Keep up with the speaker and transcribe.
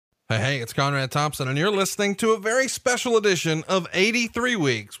Hey, it's Conrad Thompson, and you're listening to a very special edition of 83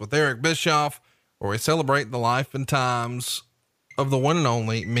 Weeks with Eric Bischoff, where we celebrate the life and times of the one and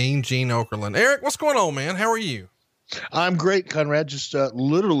only Mean Gene Okerlund. Eric, what's going on, man? How are you? I'm great, Conrad. Just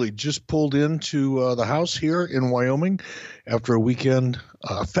literally just pulled into the house here in Wyoming after a weekend,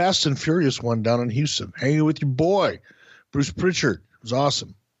 fast and furious one down in Houston, hanging with your boy, Bruce Pritchard. It was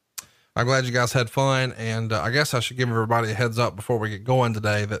awesome. I'm glad you guys had fun, and I guess I should give everybody a heads up before we get going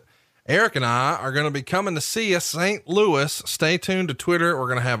today that Eric and I are going to be coming to see you, St. Louis. Stay tuned to Twitter. We're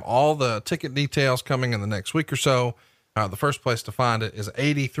going to have all the ticket details coming in the next week or so. The first place to find it is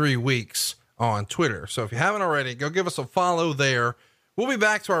 83 Weeks on Twitter. So if you haven't already, go give us a follow there. We'll be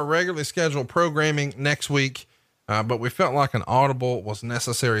back to our regularly scheduled programming next week. But we felt like an audible was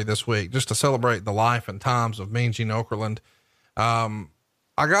necessary this week just to celebrate the life and times of Mean Gene Okerlund. I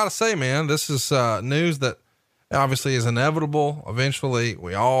gotta say, man, this is news that obviously is inevitable. Eventually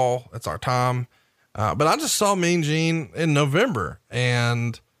it's our time. But I just saw Mean Gene in November,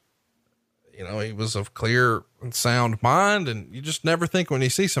 and you know, he was of clear and sound mind, and you just never think when you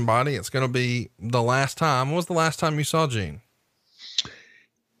see somebody, it's going to be the last time. When was the last time you saw Gene?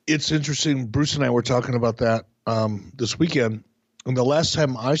 It's interesting. Bruce and I were talking about that, this weekend. And the last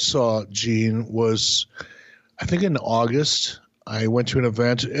time I saw Gene was, I think in August. I went to an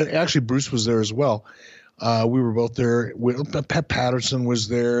event. Actually, Bruce was there as well. We were both there. Pat Patterson was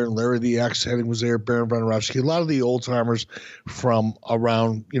there. Larry the Axe Heading was there. Baron Von-Ravsky, a lot of the old timers from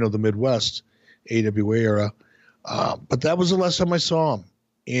around, the Midwest AWA era. But that was the last time I saw him.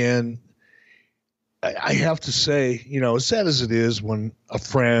 And I have to say, as sad as it is when a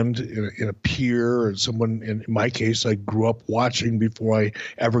friend and a peer or someone, in my case, I grew up watching before I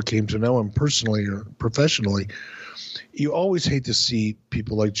ever came to know him personally or professionally, you always hate to see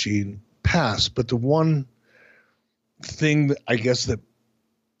people like Gene pass. But the one thing that I guess that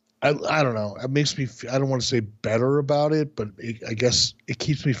I don't know, it makes me, I don't want to say better about it, but I guess it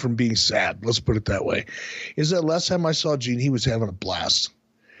keeps me from being sad. Let's put it that way. Is that last time I saw Gene, he was having a blast.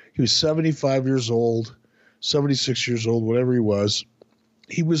 He was 75 years old, 76 years old, whatever he was.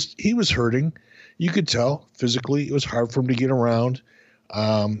 He was hurting. You could tell physically it was hard for him to get around.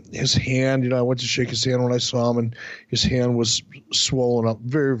 His hand, I went to shake his hand when I saw him, and his hand was swollen up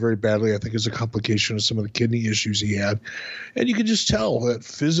very, very badly. I think as a complication of some of the kidney issues he had. And you could just tell that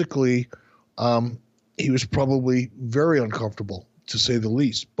physically, he was probably very uncomfortable, to say the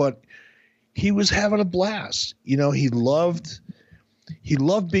least, but he was having a blast. He loved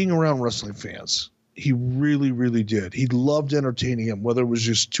being around wrestling fans. He really, really did. He loved entertaining them, whether it was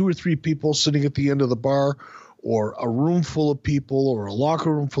just 2 or 3 people sitting at the end of the bar, or a room full of people, or a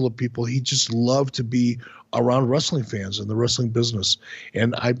locker room full of people. He just loved to be around wrestling fans in the wrestling business.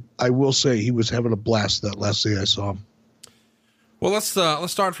 And I will say he was having a blast that last day I saw him. Well, let's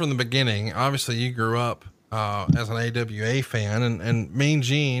start from the beginning. Obviously you grew up, as an AWA fan, and Mean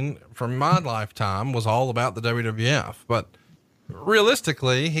Gene from my lifetime was all about the WWF, but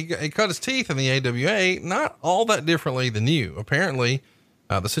realistically he cut his teeth in the AWA, not all that differently than you. Apparently,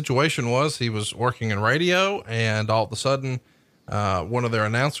 the situation was he was working in radio, and all of a sudden, one of their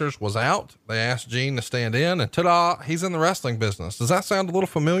announcers was out. They asked Gene to stand in, and ta-da, he's in the wrestling business. Does that sound a little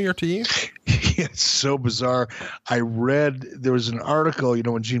familiar to you? It's so bizarre. I read, there was an article,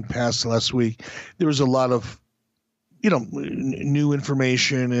 when Gene passed last week, there was a lot of, new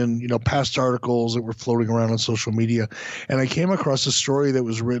information and, past articles that were floating around on social media. And I came across a story that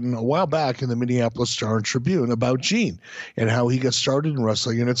was written a while back in the Minneapolis Star and Tribune about Gene and how he got started in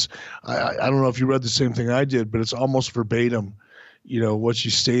wrestling. And it's, I don't know if you read the same thing I did, but it's almost verbatim, what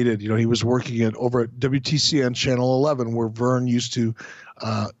she stated. He was working over at WTCN Channel 11, where Vern used to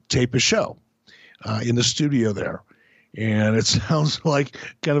tape a show in the studio there. And it sounds like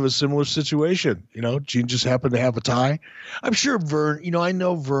kind of a similar situation. Gene just happened to have a tie. I'm sure Vern, I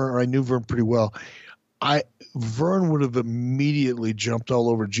know Vern, or I knew Vern pretty well. Vern would have immediately jumped all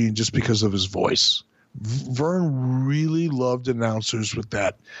over Gene just because of his voice. Vern really loved announcers with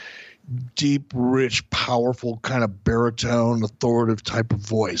that deep, rich, powerful kind of baritone, authoritative type of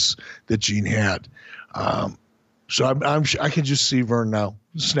voice that Gene had. So I can just see Vern now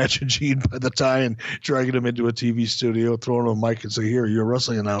snatching Gene by the tie and dragging him into a TV studio, throwing him a mic and say, "Here, you're a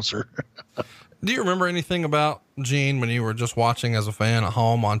wrestling announcer." Do you remember anything about Gene when you were just watching as a fan at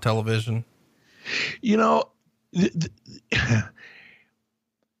home on television? There's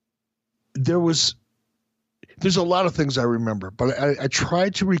a lot of things I remember, but I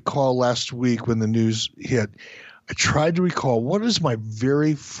tried to recall last week when the news hit. I tried to recall what is my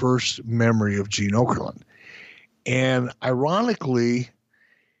very first memory of Gene Okerlund. And ironically,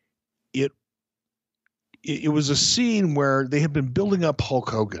 it was a scene where they had been building up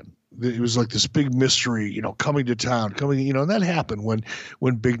Hulk Hogan. it was like this big mystery, coming to town, and that happened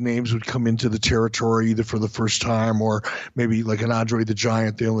when big names would come into the territory either for the first time or maybe like an Andre the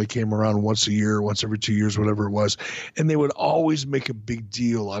Giant. They only came around once a year, once every 2 years, whatever it was. And they would always make a big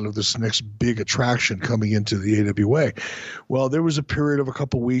deal out of this next big attraction coming into the AWA. Well, there was a period of a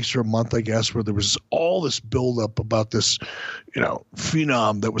couple weeks or a month, I guess, where there was all this buildup about this,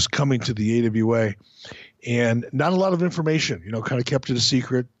 phenom that was coming to the AWA. And not a lot of information, kind of kept it a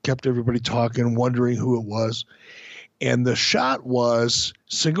secret, kept everybody talking, wondering who it was. And the shot was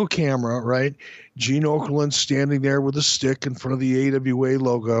single camera, right? Gene Okerlund standing there with a stick in front of the AWA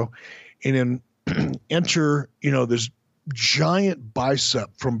logo. And then enter, this giant bicep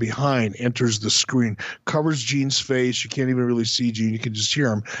from behind enters the screen, covers Gene's face. You can't even really see Gene. You can just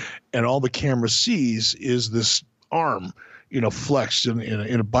hear him. And all the camera sees is this arm, flexed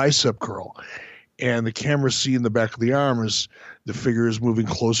in a bicep curl. And the camera see in the back of the arm is the figure is moving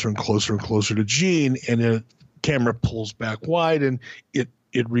closer and closer and closer to Gene, and the camera pulls back wide, and it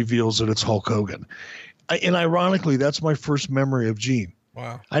reveals that it's Hulk Hogan. And ironically, that's my first memory of Gene.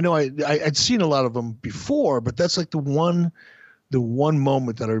 Wow. I know I'd seen a lot of them before, but that's like the one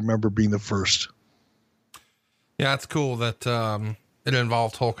moment that I remember being the first. Yeah, it's cool that it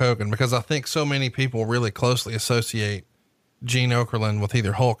involved Hulk Hogan, because I think so many people really closely associate Gene Okerlund with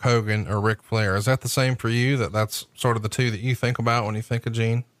either Hulk Hogan or Ric Flair. Is that the same for you? That's sort of the two that you think about when you think of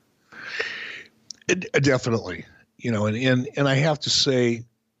Gene? Definitely, and I have to say,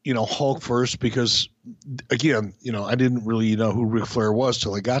 Hulk first, because again, I didn't really know who Ric Flair was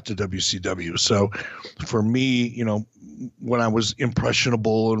till I got to WCW. So for me, when I was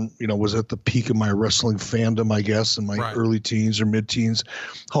impressionable and, was at the peak of my wrestling fandom, I guess, in my early teens or mid-teens,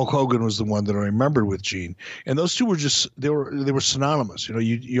 Hulk Hogan was the one that I remembered with Gene. And those two were they were synonymous.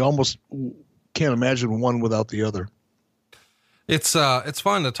 You almost can't imagine one without the other. It's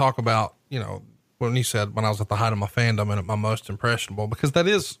fun to talk about, when you said when I was at the height of my fandom and at my most impressionable, because that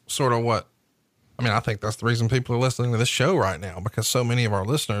is sort of what, I think that's the reason people are listening to this show right now, because so many of our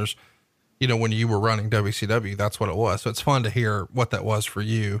listeners, when you were running WCW, that's what it was. So it's fun to hear what that was for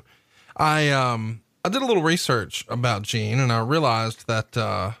you. I did a little research about Gene, and I realized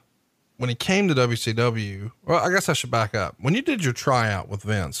that, when he came to WCW, well, I guess I should back up. When you did your tryout with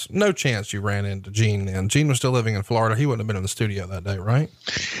Vince, no chance you ran into Gene then. Gene was still living in Florida. He wouldn't have been in the studio that day, right?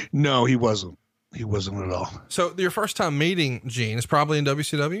 No, he wasn't. He wasn't at all. So your first time meeting Gene is probably in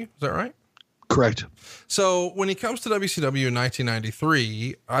WCW. Is that right? Correct. So when he comes to WCW in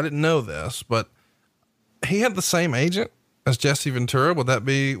 1993, I didn't know this, but he had the same agent as Jesse Ventura. Would that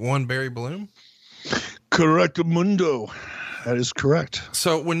be one Barry Bloom? Correctamundo. That is correct.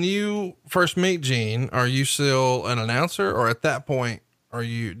 So when you first meet Gene, are you still an announcer, or at that point, do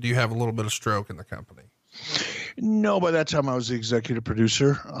you have a little bit of stroke in the company? No, by that time I was the executive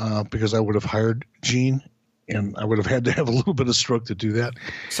producer, because I would have hired Gene, and I would have had to have a little bit of stroke to do that.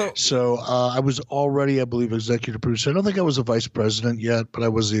 So I was already, I believe, executive producer. I don't think I was a vice president yet, but I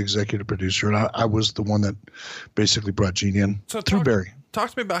was the executive producer, and I was the one that basically brought Gene in through Barry. Talk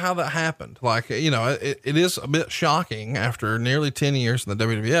to me about how that happened. Like, it is a bit shocking after nearly 10 years in the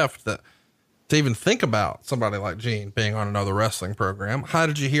WWF to even think about somebody like Gene being on another wrestling program. How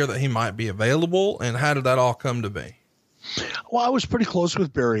did you hear that he might be available, and how did that all come to be? Well, I was pretty close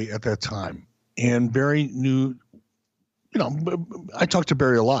with Barry at that time, and Barry knew, I talked to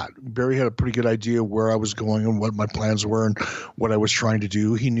Barry a lot. Barry had a pretty good idea where I was going and what my plans were and what I was trying to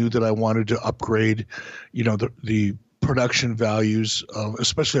do. He knew that I wanted to upgrade, the production values of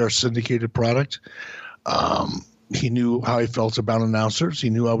especially our syndicated product. He knew how I felt about announcers. He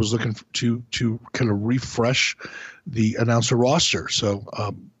knew I was looking to kind of refresh the announcer roster. So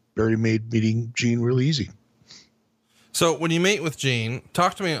Barry made meeting Gene really easy. So when you meet with Gene,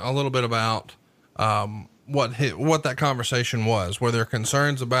 talk to me a little bit about what that conversation was. Were there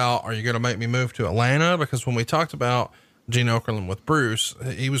concerns about, are you going to make me move to Atlanta? Because when we talked about Gene Okerlund with Bruce,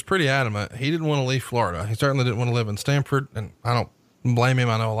 he was pretty adamant. He didn't want to leave Florida. He certainly didn't want to live in Stamford, and I don't blame him.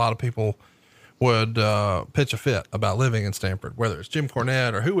 I know a lot of people would pitch a fit about living in Stamford, whether it's Jim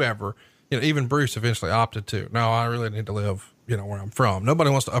Cornette or whoever. Even Bruce eventually opted to, no, I really need to live, where I'm from. Nobody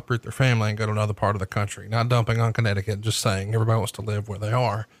wants to uproot their family and go to another part of the country. Not dumping on Connecticut, just saying everybody wants to live where they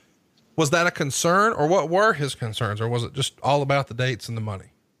are. Was that a concern, or what were his concerns, or was it just all about the dates and the money?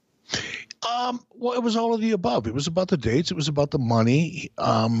 Well, it was all of the above. It was about the dates. It was about the money.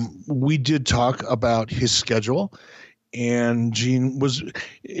 We did talk about his schedule, and Gene was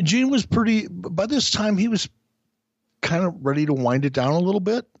pretty, by this time he was kind of ready to wind it down a little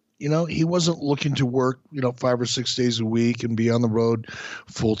bit. he wasn't looking to work, 5 or 6 days a week and be on the road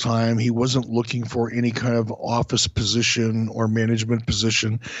full time. He wasn't looking for any kind of office position or management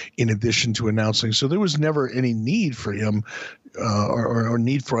position in addition to announcing. So there was never any need for him or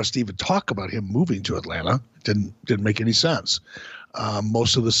need for us to even talk about him moving to Atlanta. Didn't make any sense.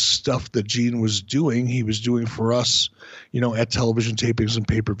 Most of the stuff that Gene was doing, he was doing for us, at television tapings and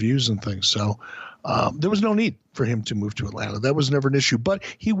pay-per-views and things. So there was no need for him to move to Atlanta. That was never an issue, but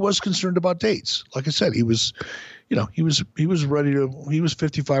he was concerned about dates. Like I said, he was ready to, he was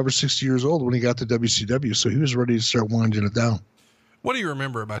 55 or 60 years old when he got to WCW. So he was ready to start winding it down. What do you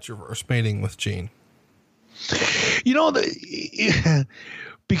remember about your first meeting with Gene?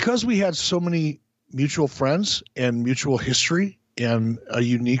 Because we had so many mutual friends and mutual history and a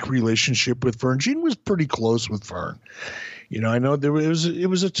unique relationship with Vern, Gene was pretty close with Vern. I know it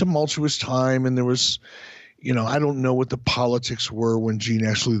was a tumultuous time, and there was, I don't know what the politics were when Gene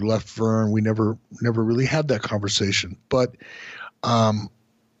actually left Vern. We never really had that conversation, but I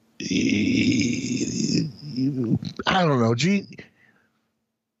don't know.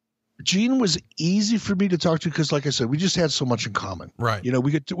 Gene was easy for me to talk to because, like I said, we just had so much in common. Right.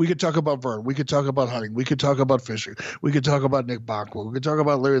 We could talk about Vern. We could talk about hunting. We could talk about fishing. We could talk about Nick Bockwell. We could talk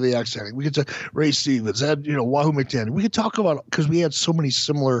about Larry the Axe Hennig. We could talk Ray Stevens. Wahoo McDaniel. We could talk about, because we had so many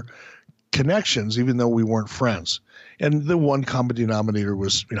similar connections, even though we weren't friends. And the one common denominator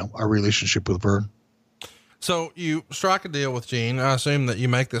was, our relationship with Vern. So you strike a deal with Gene. I assume that you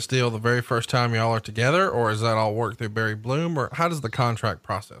make this deal the very first time y'all are together, or is that all work through Barry Bloom, or how does the contract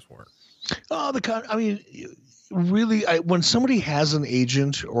process work? Really, when somebody has an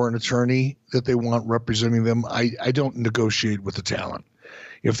agent or an attorney that they want representing them, I don't negotiate with the talent.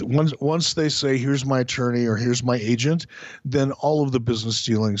 If once they say, here's my attorney or here's my agent, then all of the business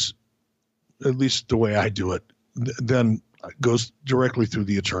dealings, at least the way I do it, then goes directly through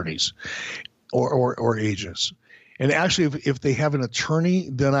the attorneys or agents. And actually, if they have an attorney,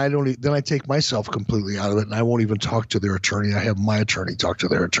 then I take myself completely out of it, and I won't even talk to their attorney. I have my attorney talk to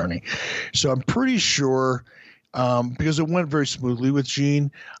their attorney. So I'm pretty sure, because it went very smoothly with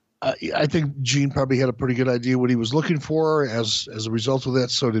Gene, I think Gene probably had a pretty good idea what he was looking for. As a result of that,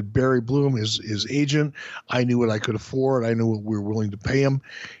 so did Barry Bloom, his agent. I knew what I could afford. I knew what we were willing to pay him.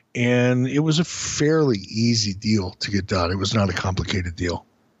 And it was a fairly easy deal to get done. It was not a complicated deal.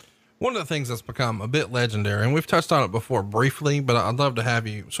 One of the things that's become a bit legendary, and we've touched on it before briefly, but I'd love to have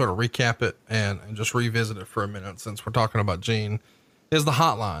you sort of recap it and just revisit it for a minute since we're talking about Gene, is the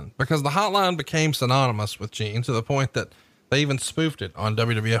hotline, because the hotline became synonymous with Gene to the point that they even spoofed it on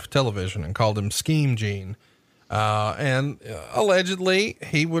WWF television and called him Scheme Gene. Allegedly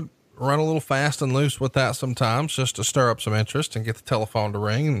he would run a little fast and loose with that sometimes just to stir up some interest and get the telephone to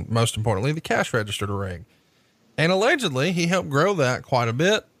ring. And most importantly, the cash register to ring. And allegedly he helped grow that quite a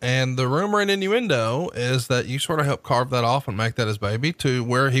bit. And the rumor and innuendo is that you sort of helped carve that off and make that his baby to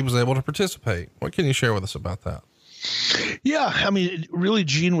where he was able to participate. What can you share with us about that? Yeah. Really,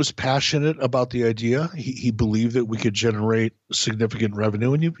 Gene was passionate about the idea. He believed that we could generate significant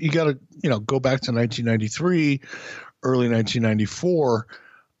revenue, and you got to, go back to 1993, early 1994.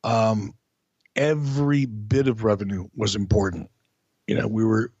 Every bit of revenue was important. We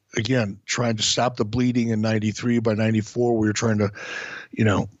were, again, trying to stop the bleeding in 93. By 94, we were trying to,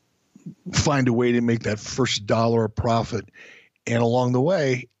 find a way to make that first dollar of profit. And along the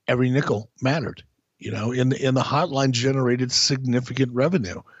way, every nickel mattered, and the hotline generated significant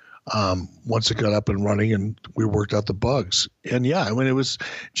revenue. Once it got up and running and we worked out the bugs. And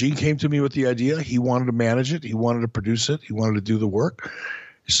Gene came to me with the idea. He wanted to manage it. He wanted to produce it. He wanted to do the work.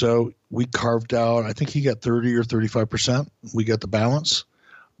 So we carved out, I think he got 30 or 35%. We got the balance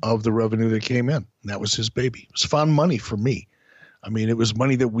of the revenue that came in. And that was his baby. It was fun money for me. It was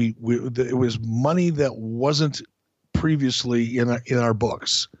money that it was money that wasn't previously in our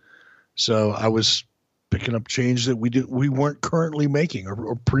books. So I was picking up change that we weren't currently making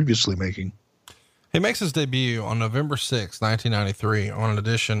or previously making. He makes his debut on November 6th, 1993 on an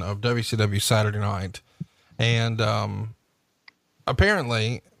edition of WCW Saturday Night. And,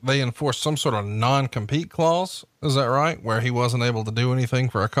 apparently they enforced some sort of non-compete clause. Is that right? Where he wasn't able to do anything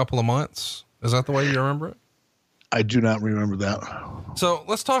for a couple of months. Is that the way you remember it? I do not remember that. So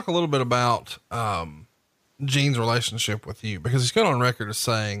let's talk a little bit about, Gene's relationship with you, because he's got on record as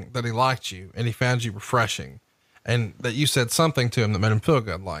saying that he liked you and he found you refreshing, and that you said something to him that made him feel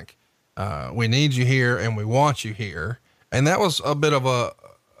good. Like, we need you here and we want you here. And that was a bit of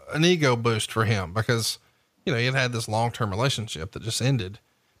an ego boost for him because, he had this long-term relationship that just ended.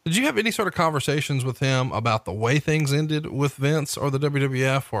 Did you have any sort of conversations with him about the way things ended with Vince or the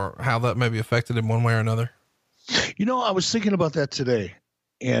WWF, or how that maybe affected him one way or another? I was thinking about that today.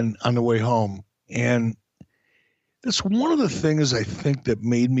 and on the way home. And that's one of the things I think that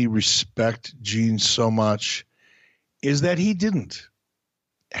made me respect Gene so much is that he didn't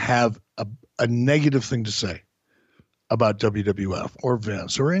have a negative thing to say about WWF or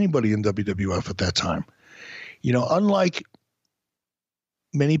Vince or anybody in WWF at that time. Unlike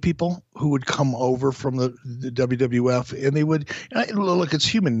many people who would come over from the WWF and they would look, it's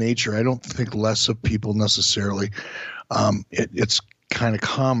human nature. I don't think less of people necessarily. It's kind of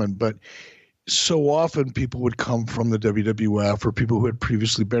common, but so often people would come from the WWF or people who had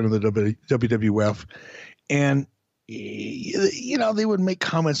previously been in the WWF and they would make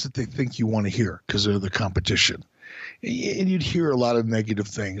comments that they think you want to hear because they're the competition. And you'd hear a lot of negative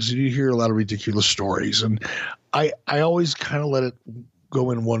things. You'd hear a lot of ridiculous stories. And I always kind of let it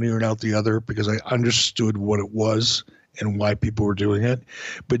go in one ear and out the other because I understood what it was and why people were doing it.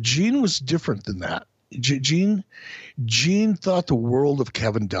 But Gene was different than that. Gene thought the world of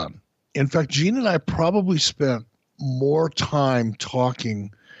Kevin Dunn. In fact, Gene and I probably spent more time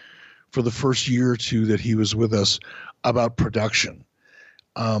talking for the first year or two that he was with us about production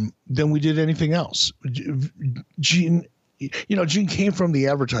than we did anything else. Gene came from the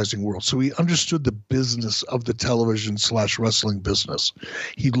advertising world, so he understood the business of the television / wrestling business.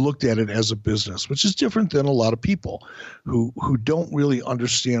 He looked at it as a business, which is different than a lot of people who don't really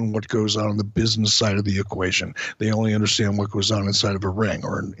understand what goes on the business side of the equation. They only understand what goes on inside of a ring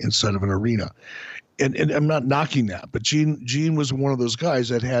or inside of an arena. And I'm not knocking that, but Gene was one of those guys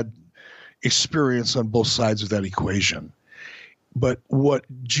that had experience on both sides of that equation. But what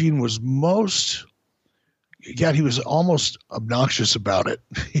Gene was he was almost obnoxious about it.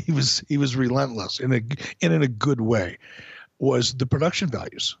 He was relentless in a good way, was the production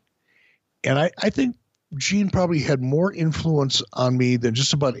values. And I think Gene probably had more influence on me than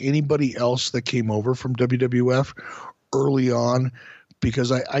just about anybody else that came over from WWF early on,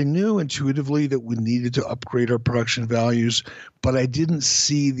 because I knew intuitively that we needed to upgrade our production values, but I didn't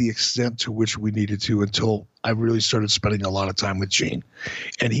see the extent to which we needed to until I really started spending a lot of time with Gene.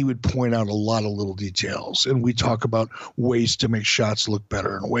 And he would point out a lot of little details. And we talk about ways to make shots look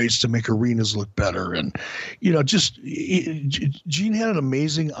better and ways to make arenas look better. And, Gene had an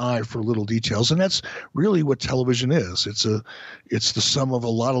amazing eye for little details. And that's really what television is. It's the sum of a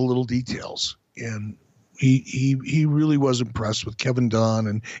lot of little details. And he really was impressed with Kevin Dunn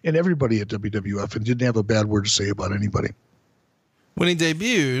and everybody at WWF and didn't have a bad word to say about anybody. When he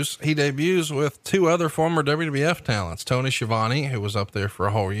debuts with two other former WWF talents, Tony Schiavone, who was up there for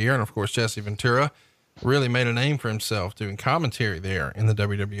a whole year, and of course, Jesse Ventura really made a name for himself doing commentary there in the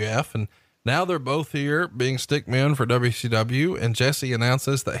WWF. And now they're both here being stickmen for WCW. And Jesse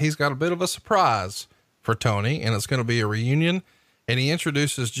announces that he's got a bit of a surprise for Tony, and it's going to be a reunion. And he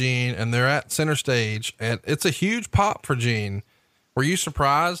introduces Gene, and they're at center stage, and it's a huge pop for Gene. Were you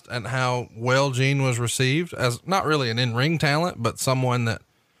surprised at how well Gene was received as not really an in-ring talent, but someone that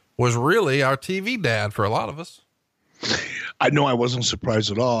was really our TV dad for a lot of us? I know I wasn't surprised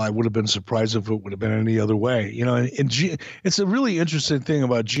at all. I would have been surprised if it would have been any other way. And Gene, it's a really interesting thing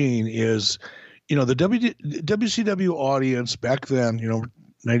about Gene is, the WCW audience back then,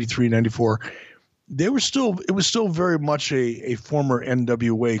 93, 94, it was still very much a former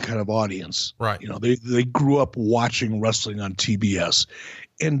NWA kind of audience. Right. They grew up watching wrestling on TBS,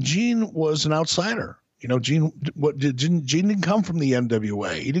 and Gene was an outsider. Gene didn't come from the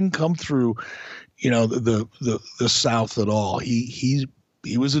NWA. He didn't come through, the South at all. He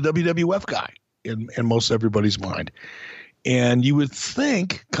was a WWF guy in most everybody's mind. And you would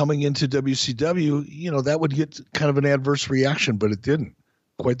think coming into WCW, that would get kind of an adverse reaction, but it didn't.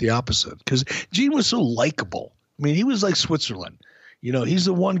 Quite the opposite, because Gene was so likable. I mean, he was like Switzerland. He's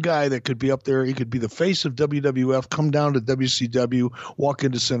the one guy that could be up there. He could be the face of WWF, come down to WCW, walk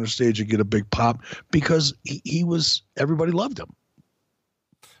into center stage and get a big pop because he was, everybody loved him.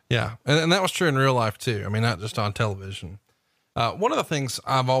 Yeah. And that was true in real life too. I mean, not just on television. One of the things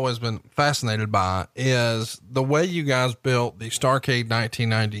I've always been fascinated by is the way you guys built the Starrcade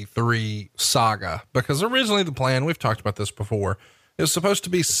 1993 saga, because originally the plan, we've talked about this before, it was supposed to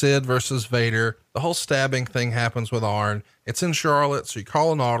be Sid versus Vader. The whole stabbing thing happens with Arn. It's in Charlotte, so you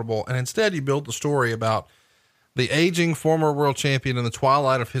call an audible, and instead you build the story about the aging former world champion in the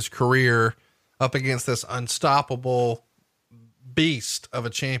twilight of his career up against this unstoppable beast of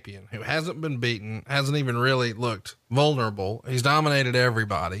a champion who hasn't been beaten, hasn't even really looked vulnerable. He's dominated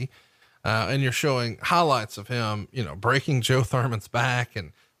everybody. And you're showing highlights of him, breaking Joe Thurman's back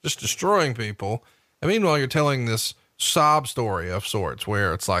and just destroying people. And meanwhile, you're telling this sob story of sorts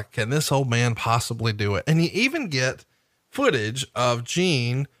where it's like, can this old man possibly do it? And you even get footage of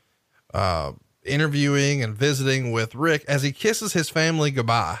Gene, interviewing and visiting with Rick as he kisses his family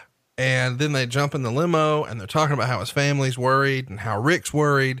goodbye. And then they jump in the limo and they're talking about how his family's worried and how Rick's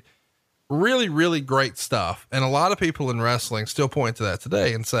worried. Really, really great stuff. And a lot of people in wrestling still point to that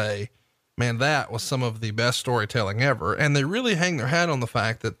today and say, man, that was some of the best storytelling ever. And they really hang their hat on the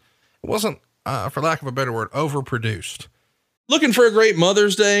fact that it wasn't, for lack of a better word, overproduced. Looking for a great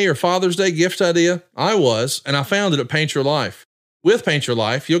Mother's Day or Father's Day gift idea? I was, and I found it at Paint Your Life. With Paint Your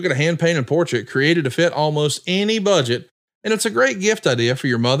Life, you'll get a hand-painted portrait created to fit almost any budget, and it's a great gift idea for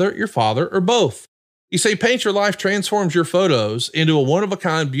your mother, your father, or both. You see, Paint Your Life transforms your photos into a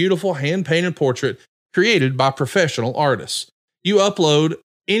one-of-a-kind, beautiful hand-painted portrait created by professional artists. You upload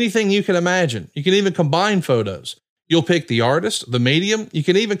anything you can imagine. You can even combine photos. You'll pick the artist, the medium. You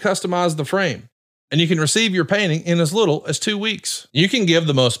can even customize the frame. And you can receive your painting in as little as 2 weeks. You can give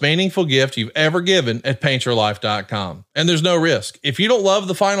the most meaningful gift you've ever given at paintyourlife.com. And there's no risk. If you don't love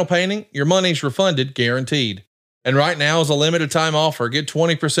the final painting, your money's refunded, guaranteed. And right now is a limited time offer. Get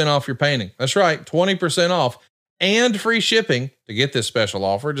 20% off your painting. That's right, 20% off and free shipping. To get this special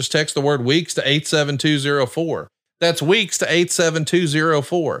offer, just text the word weeks to 87204. That's weeks to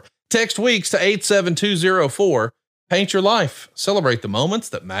 87204. Text weeks to 87204. Paint Your Life. Celebrate the moments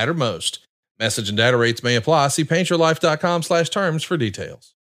that matter most. Message and data rates may apply. See paintyourlife.com/terms for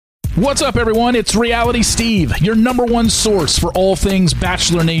details. What's up, everyone? It's Reality Steve, your number one source for all things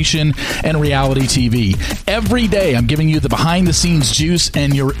Bachelor Nation and reality TV. Every day, I'm giving you the behind-the-scenes juice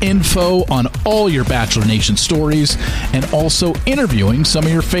and your info on all your Bachelor Nation stories, and also interviewing some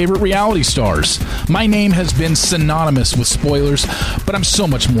of your favorite reality stars. My name has been synonymous with spoilers, but I'm so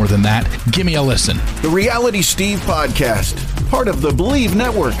much more than that. Give me a listen. The Reality Steve Podcast, part of the Believe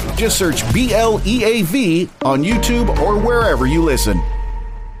Network. Just search BLEAV on YouTube or wherever you listen.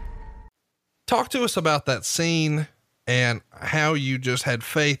 Talk to us about that scene and how you just had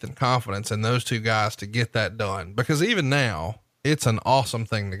faith and confidence in those two guys to get that done. Because even now, it's an awesome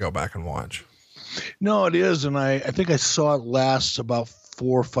thing to go back and watch. No, it is. And I think I saw it last about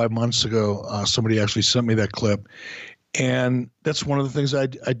 4 or 5 months ago. Somebody actually sent me that clip. And that's one of the things I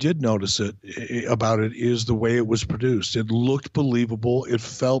did notice about it is the way it was produced. It looked believable. It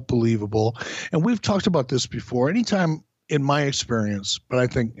felt believable. And we've talked about this before. Anytime, in my experience, but I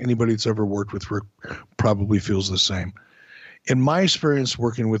think anybody that's ever worked with Rick probably feels the same. In my experience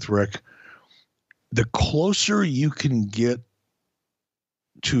working with Rick, the closer you can get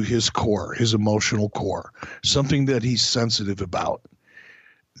to his core, his emotional core, something that he's sensitive about,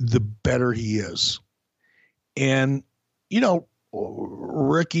 the better he is. And, you know,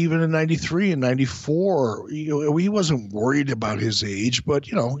 Rick, even in 93 and 94, he wasn't worried about his age, but,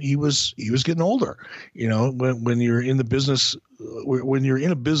 he was getting older. When you're in the business, when you're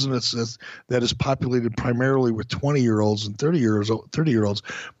in a business that is populated primarily with 20-year-olds and 30-year-olds,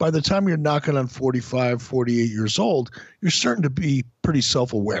 by the time you're knocking on 45, 48 years old, you're starting to be pretty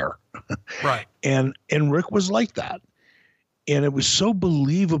self-aware. Right. And Rick was like that. And it was so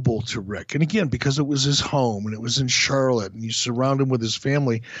believable to Rick. And again, because it was his home and it was in Charlotte and you surround him with his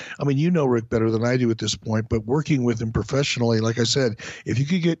family. I mean, you know Rick better than I do at this point, but working with him professionally, like I said, if you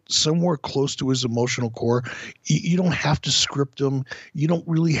could get somewhere close to his emotional core, you don't have to script him. You don't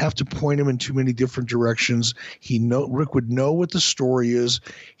really have to point him in too many different directions. Rick would know what the story is.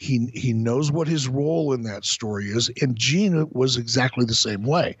 He knows what his role in that story is. And Gene was exactly the same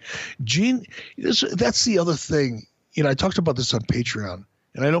way. Gene, that's the other thing. I talked about this on Patreon,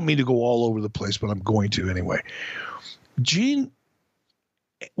 and I don't mean to go all over the place, but I'm going to anyway. Gene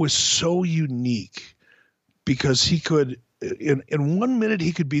was so unique because he could, in 1 minute,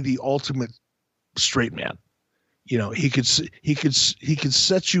 he could be the ultimate straight man. He could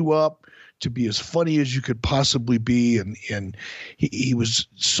set you up to be as funny as you could possibly be, and he was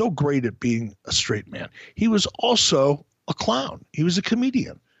so great at being a straight man. He was also a clown. He was a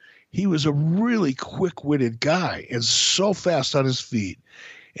comedian. He was a really quick-witted guy and so fast on his feet.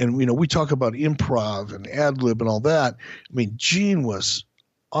 And, we talk about improv and ad-lib and all that. I mean, Gene was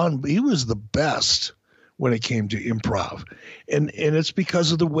he was the best when it came to improv. And it's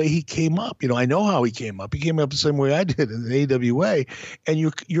because of the way he came up. I know how he came up. He came up the same way I did in the AWA. And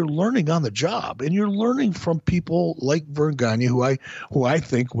you're learning on the job. And you're learning from people like Vern Gagne, who I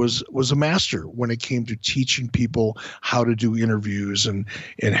think was a master when it came to teaching people how to do interviews and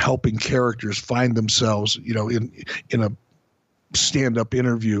helping characters find themselves, in a stand-up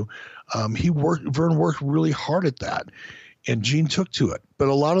interview. Vern worked really hard at that. And Gene took to it. But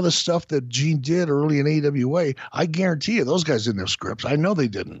a lot of the stuff that Gene did early in AWA, I guarantee you, those guys didn't have scripts. I know they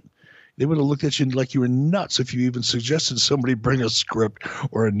didn't. They would have looked at you like you were nuts if you even suggested somebody bring a script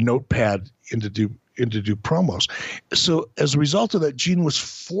or a notepad in to do promos. So as a result of that, Gene was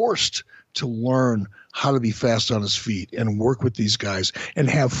forced to learn how to be fast on his feet and work with these guys and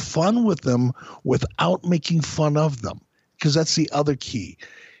have fun with them without making fun of them. Because that's the other key.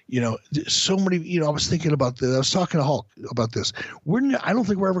 So many, I was thinking about this. I was talking to Hulk about this. I don't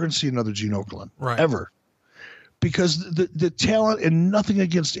think we're ever going to see another Gene Okerlund. Right. Ever. Because the talent, and nothing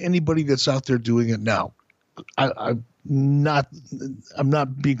against anybody that's out there doing it now. I'm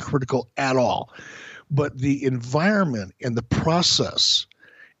not being critical at all. But the environment and the process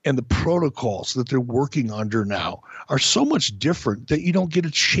and the protocols that they're working under now are so much different that you don't get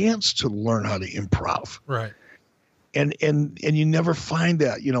a chance to learn how to improv. Right. And you never find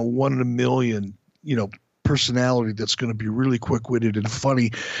that, one in a million, personality that's going to be really quick-witted and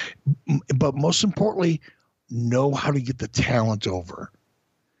funny. But most importantly, know how to get the talent over.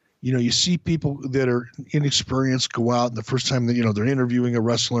 You see people that are inexperienced go out, and the first time that, they're interviewing a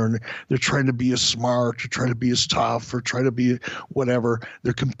wrestler and they're trying to be as smart or try to be as tough or try to be whatever.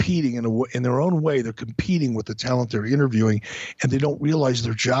 They're competing in their own way. They're competing with the talent they're interviewing, and they don't realize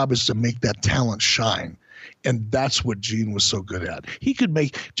their job is to make that talent shine. And that's what Gene was so good at. He could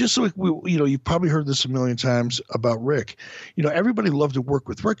make, just like you've probably heard this a million times about Rick. Everybody loved to work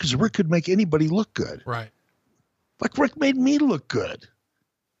with Rick because Rick could make anybody look good. Right. Like Rick made me look good.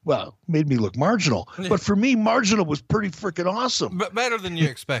 Well, made me look marginal. Yeah. But for me, marginal was pretty freaking awesome. But better than you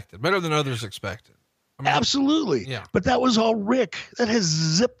expected, better than others expected. I mean, absolutely. Yeah. But that was all Rick. That has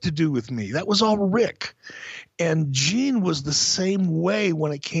zip to do with me. That was all Rick. And Gene was the same way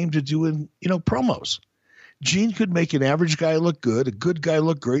when it came to doing, promos. Gene could make an average guy look good, a good guy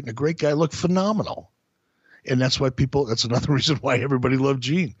look great, and a great guy look phenomenal. And that's why that's another reason why everybody loved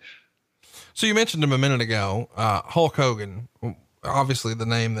Gene. So you mentioned him a minute ago, Hulk Hogan, obviously the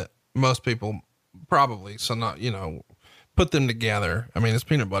name that most people probably, put them together. I mean, it's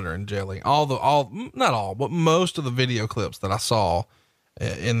peanut butter and jelly, not all, but most of the video clips that I saw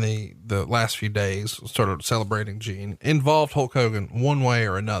in the last few days, sort of celebrating Gene, involved Hulk Hogan one way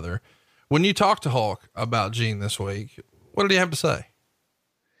or another. When you talked to Hulk about Gene this week, what did he have to say?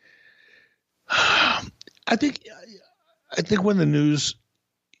 I think when the news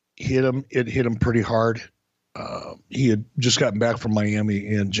hit him, it hit him pretty hard. He had just gotten back from Miami,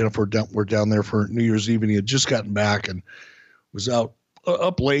 and Jennifer were down there for New Year's Eve, and he had just gotten back and was up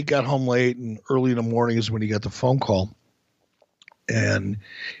late, got home late, and early in the morning is when he got the phone call. And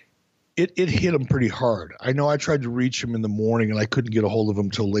it hit him pretty hard. I know I tried to reach him in the morning, and I couldn't get a hold of him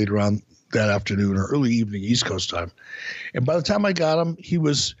till later on that afternoon or early evening East Coast time. And by the time I got him,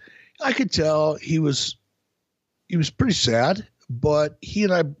 I could tell he was pretty sad, but he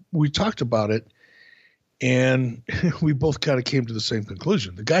and I, we talked about it, and we both kind of came to the same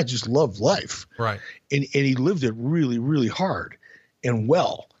conclusion. The guy just loved life. Right. And he lived it really, really hard and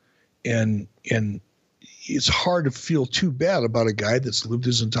well. And it's hard to feel too bad about a guy that's lived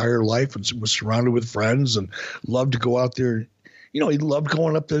his entire life and was surrounded with friends and loved to go out there. He loved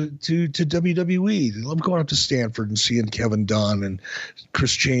going up to WWE. He loved going up to Stanford and seeing Kevin Dunn and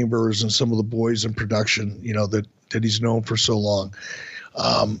Chris Chambers and some of the boys in production, that he's known for so long.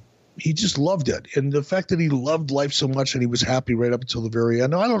 He just loved it. And the fact that he loved life so much and he was happy right up until the very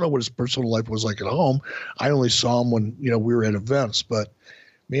end. Now, I don't know what his personal life was like at home. I only saw him when, we were at events, but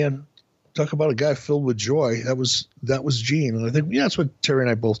man, talk about a guy filled with joy. That was Gene. And I think, that's what Terry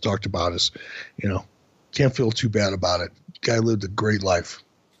and I both talked about is, can't feel too bad about it. Guy lived a great life.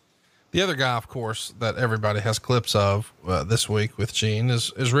 The other guy, of course, that everybody has clips of this week with Gene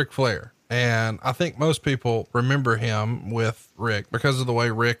is Ric Flair. And I think most people remember him with Rick because of the way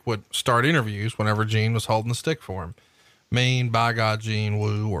Rick would start interviews whenever Gene was holding the stick for him. Mean, by God, Gene,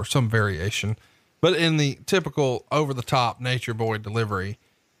 woo, or some variation. But in the typical over the top nature boy delivery,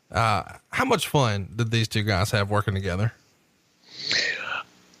 how much fun did these two guys have working together?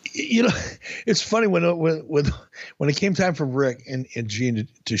 It's funny when it came time for Rick and Gene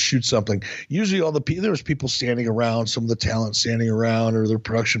to shoot something, usually there was people standing around, some of the talent standing around, or their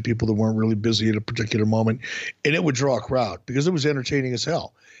production people that weren't really busy at a particular moment. And it would draw a crowd because it was entertaining as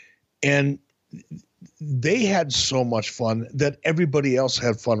hell. And they had so much fun that everybody else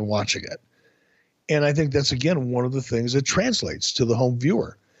had fun watching it. And I think that's, again, one of the things that translates to the home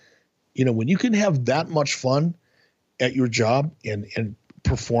viewer. When you can have that much fun at your job and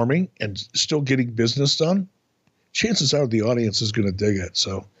performing and still getting business done, chances are the audience is going to dig it.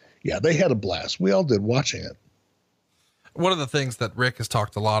 So yeah, they had a blast. We all did watching it. One of the things that Rick has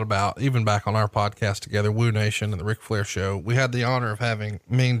talked a lot about, even back on our podcast together, Woo Nation and the Ric Flair Show, we had the honor of having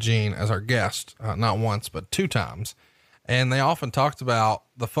Mean Gene as our guest, not once, but 2 times. And they often talked about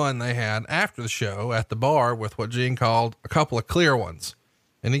the fun they had after the show at the bar with what Gene called a couple of clear ones.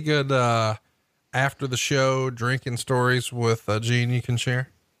 Any good, after the show drinking stories with Gene you can share?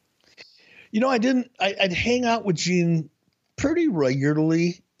 I'd hang out with Gene pretty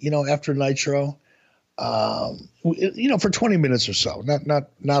regularly, after Nitro, for 20 minutes or so,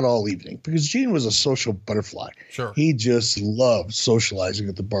 not all evening, because Gene was a social butterfly. Sure. He just loved socializing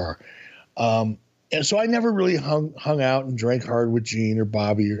at the bar. And so I never really hung out and drank hard with Gene or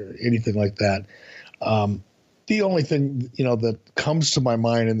Bobby or anything like that. The only thing, that comes to my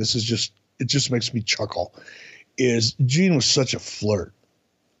mind, and it just makes me chuckle, is Gene was such a flirt.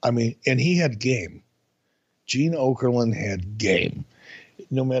 I mean, and he had game. Gene Okerlund had game.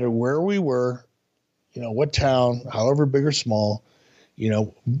 No matter where we were, what town, however big or small,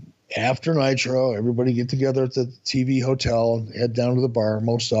 after Nitro, everybody get together at the TV hotel and head down to the bar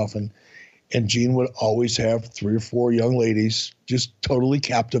most often. And Gene would always have 3 or 4 young ladies just totally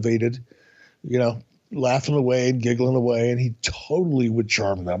captivated, laughing away and giggling away. And he totally would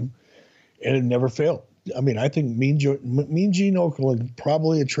charm them. And it never failed. I mean, I think Mean Gene Okerlund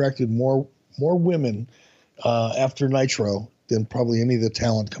probably attracted more women after Nitro than probably any of the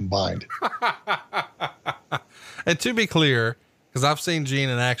talent combined. And to be clear, because I've seen Gene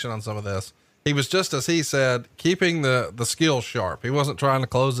in action on some of this, he was just, as he said, keeping the skills sharp. He wasn't trying to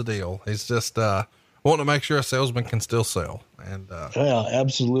close the deal. He's just wanting to make sure a salesman can still sell. And yeah,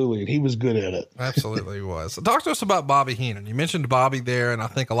 absolutely. And he was good at it. Absolutely he was. So talk to us about Bobby Heenan. You mentioned Bobby there, and I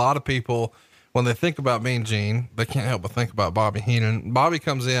think a lot of people, when they think about Mean Gene, they can't help but think about Bobby Heenan. Bobby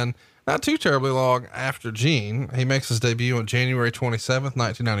comes in not too terribly long after Gene. He makes his debut on January 27th,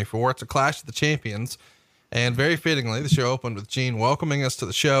 1994. It's a Clash of the Champions. And very fittingly, the show opened with Gene welcoming us to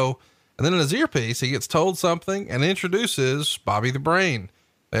the show. And then in his earpiece, he gets told something and introduces Bobby the Brain.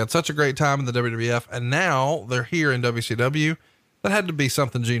 They had such a great time in the WWF, and now they're here in WCW. That had to be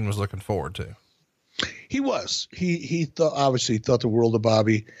something Gene was looking forward to. He was. He obviously thought the world of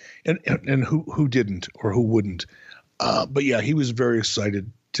Bobby, and who didn't or who wouldn't. But yeah, he was very excited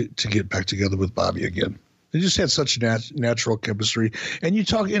to get back together with Bobby again. They just had such natural chemistry. And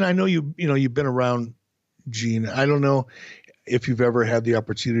and I know you've been around Gene. I don't know if you've ever had the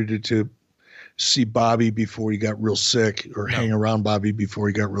opportunity to see Bobby before he got real sick, or hang around Bobby before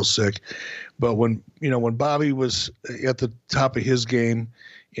he got real sick. But when Bobby was at the top of his game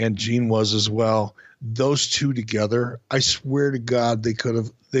and Gene was as well, those two together, I swear to God, they could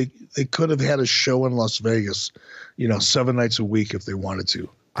have had a show in Las Vegas, 7 nights a week if they wanted to.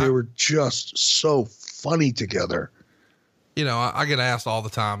 They were just so funny together. I get asked all the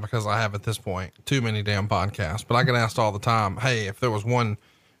time, because I have at this point too many damn podcasts, but I get asked all the time, hey, if there was one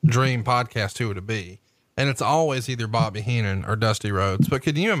dream podcast, who would it be? And it's always either Bobby Heenan or Dusty Rhodes. But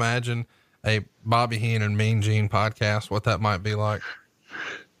can you imagine a Bobby Heenan Mean Gene podcast, what that might be like?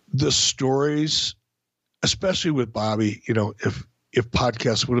 The stories, especially with Bobby, if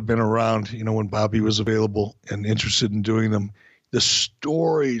podcasts would have been around, when Bobby was available and interested in doing them, the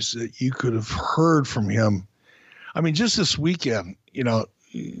stories that you could have heard from him. I mean, just this weekend, I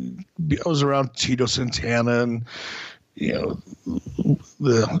was around Tito Santana and,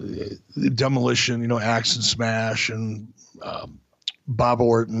 the Demolition, Axe and Smash, and Bob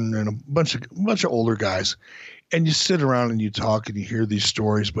Orton, and a bunch of older guys. And you sit around and you talk and you hear these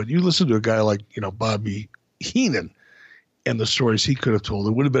stories, but you listen to a guy like, Bobby Heenan and the stories he could have told.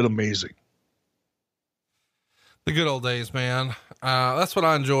 It would have been amazing. The good old days, man. That's what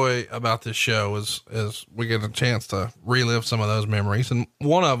I enjoy about this show is we get a chance to relive some of those memories. And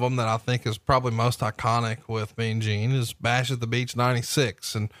one of them that I think is probably most iconic with Mean Gene is Bash at the Beach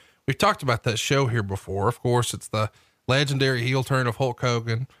 96. And we've talked about that show here before. Of course, it's the legendary heel turn of Hulk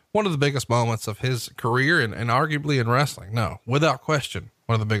Hogan, one of the biggest moments of his career and arguably in wrestling. No, without question,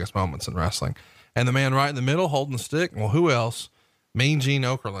 one of the biggest moments in wrestling. And the man right in the middle holding the stick. Well, who else? Mean Gene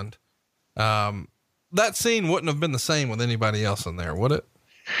Okerlund. That scene wouldn't have been the same with anybody else in there, would it?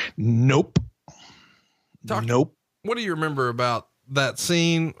 Nope. Nope. What do you remember about that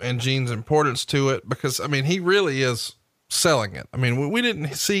scene and Gene's importance to it? Because, I mean, he really is selling it. I mean, we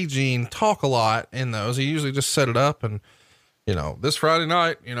didn't see Gene talk a lot in those. He usually just set it up and, this Friday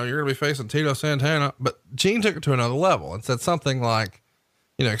night, you're going to be facing Tito Santana. But Gene took it to another level and said something like,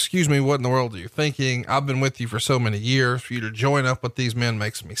 excuse me, what in the world are you thinking? I've been with you for so many years. For you to join up with these men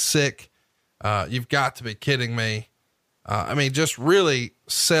makes me sick. You've got to be kidding me. I mean, just really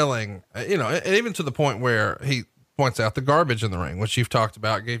selling, and even to the point where he points out the garbage in the ring, which you've talked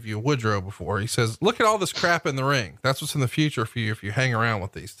about, gave you a Woodrow before. He says, look at all this crap in the ring. That's what's in the future for you if you hang around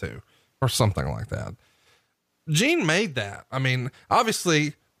with these two, or something like that. Gene made that. I mean,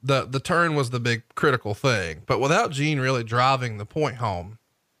 obviously the turn was the big critical thing, but without Gene really driving the point home,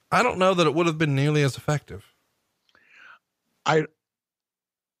 I don't know that it would have been nearly as effective. I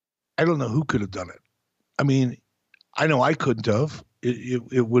don't know who could have done it. I mean, I know I couldn't have.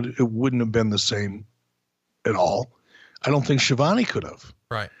 it wouldn't have been the same at all. I don't think Shivani could have.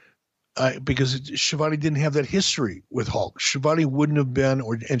 Right. Because Shivani didn't have that history with Hulk. Shivani wouldn't have been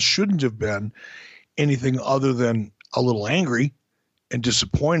and shouldn't have been anything other than a little angry and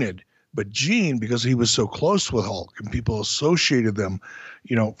disappointed. But Gene, because he was so close with Hulk and people associated them,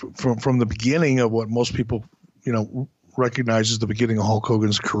 from the beginning of what most people, recognize as the beginning of Hulk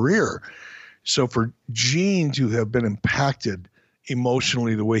Hogan's career. So for Gene to have been impacted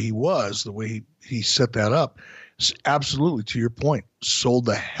emotionally the way he was, the way he set that up, absolutely, to your point, sold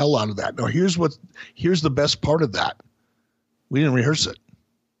the hell out of that. Now, here's the best part of that. We didn't rehearse it.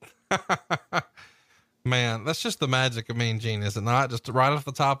 Man, that's just the magic of Mean Gene, is it not? Just right off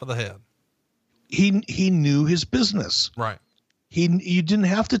the top of the head. He knew his business. Right. You didn't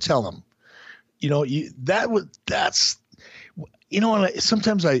have to tell him.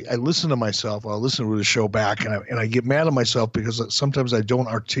 Sometimes I listen to myself. I'll listen to the show back and I get mad at myself because sometimes I don't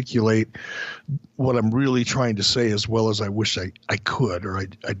articulate what I'm really trying to say as well as I wish I could, or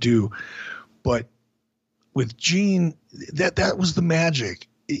I do. But with Gene, that was the magic.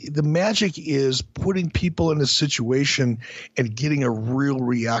 The magic is putting people in a situation and getting a real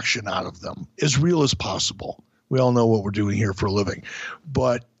reaction out of them, as real as possible. We all know what we're doing here for a living,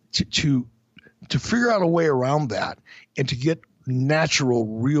 but to figure out a way around that and to get natural,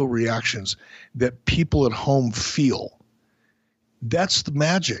 real reactions that people at home feel. That's the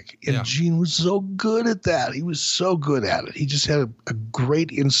magic. And yeah. Gene was so good at that. He was so good at it. He just had a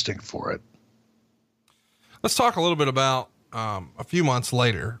great instinct for it. Let's talk a little bit about a few months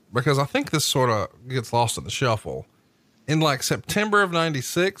later, because I think this sort of gets lost in the shuffle. In like September of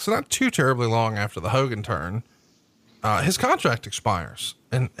 96, so not too terribly long after the Hogan turn, his contract expires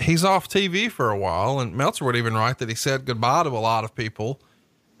and he's off TV for a while. And Meltzer would even write that he said goodbye to a lot of people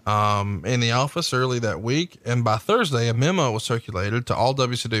in the office early that week. And by Thursday, a memo was circulated to all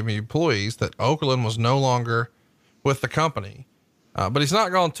WCW employees that Okerlund was no longer with the company. But he's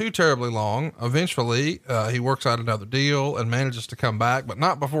not gone too terribly long. Eventually, he works out another deal and manages to come back, but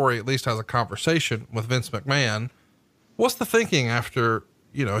not before he at least has a conversation with Vince McMahon. What's the thinking after,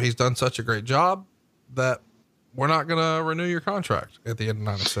 he's done such a great job that we're not going to renew your contract at the end of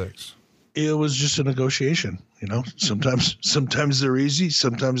 96? It was just a negotiation. Sometimes they're easy,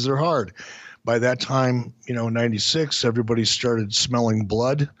 sometimes they're hard. By that time, 96, everybody started smelling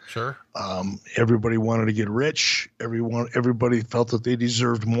blood. Sure. Everybody wanted to get rich. Everybody felt that they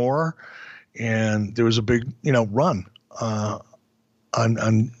deserved more. And there was a big, run,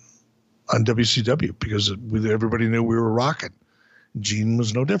 on WCW because everybody knew we were rocking. Gene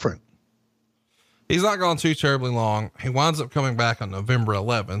was no different. He's not gone too terribly long. He winds up coming back on November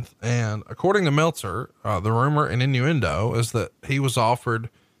 11th. And according to Meltzer, the rumor and innuendo is that he was offered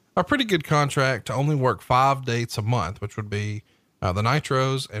a pretty good contract to only work 5 dates a month, which would be the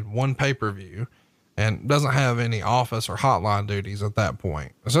Nitros and one pay-per-view, and doesn't have any office or hotline duties at that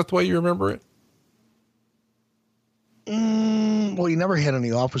point. Is that the way you remember it? Well, he never had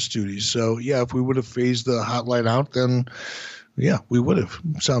any office duties. So yeah, if we would have phased the hotline out, then yeah, we would have.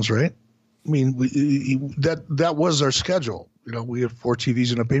 Sounds right. I mean, that was our schedule. We had 4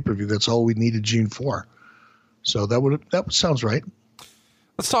 TVs and a pay-per-view. That's all we needed Gene for. So that sounds right.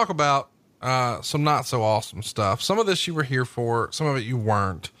 Let's talk about some not so awesome stuff. Some of this you were here for, some of it you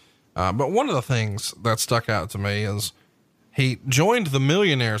weren't. But one of the things that stuck out to me is he joined the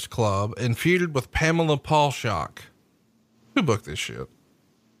Millionaires Club and feuded with Pamela Paulshock. Who booked this shit?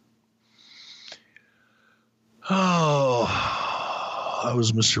 Oh, I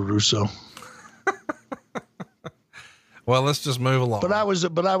was Mr. Russo. Well, let's just move along. But I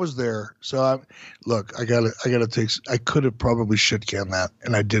was there. So I could have probably shit canned that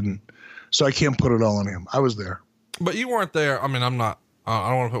and I didn't. So I can't put it all on him. I was there. But you weren't there. I mean, I don't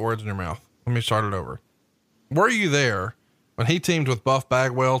want to put words in your mouth. Let me start it over. Were you there when he teamed with Buff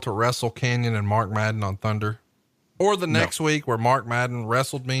Bagwell to wrestle Canyon and Mark Madden on Thunder? Or the next week where Mark Madden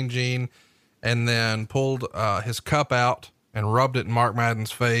wrestled Mean Gene and then pulled his cup out and rubbed it in Mark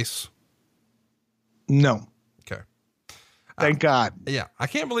Madden's face? No. Okay. Thank God. Yeah. I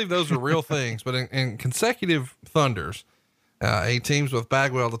can't believe those are real things, but in consecutive Thunders, he teams with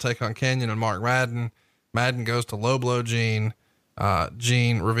Bagwell to take on Canyon and Mark Madden. Madden goes to low blow Gene.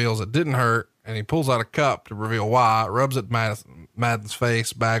 Gene reveals it didn't hurt and he pulls out a cup to reveal why, rubs it in Madden's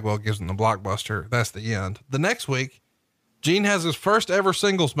face. Bagwell gives him the blockbuster. That's the end. The next week, Gene has his first ever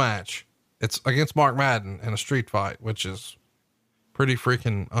singles match. It's against Mark Madden in a street fight, which is pretty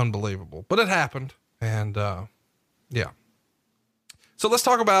freaking unbelievable, but it happened. And, yeah. So let's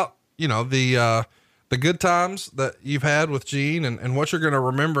talk about, the good times that you've had with Gene and what you're going to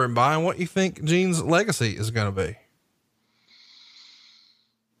remember him by and what you think Gene's legacy is going to be.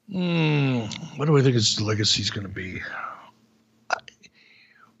 What do I think his legacy is going to be?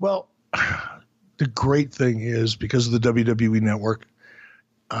 Well, the great thing is because of the WWE Network,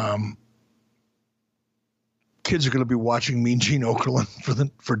 kids are going to be watching Mean Gene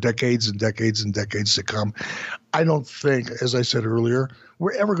Okerlund for decades and decades and decades to come. I don't think, as I said earlier,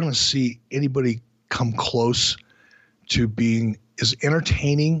 we're ever going to see anybody come close to being as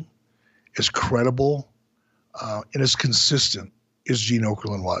entertaining, as credible, and as consistent as Gene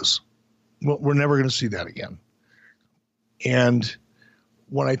Okerlund was. Well, we're never going to see that again. And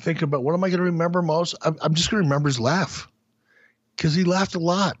when I think about what am I going to remember most, I'm just going to remember his laugh, because he laughed a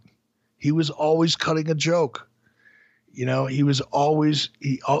lot. He was always cutting a joke. He was always,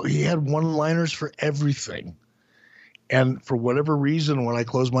 he had one-liners for everything. And for whatever reason, when I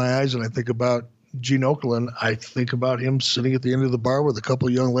close my eyes and I think about Gene Okerlund, I think about him sitting at the end of the bar with a couple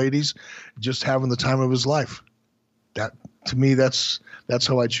of young ladies, just having the time of his life. That, to me, that's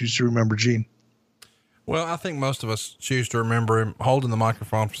how I choose to remember Gene. Well, I think most of us choose to remember him holding the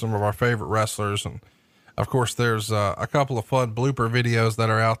microphone for some of our favorite wrestlers. And of course, there's a couple of fun blooper videos that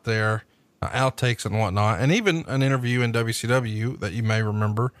are out there, outtakes and whatnot. And even an interview in WCW that you may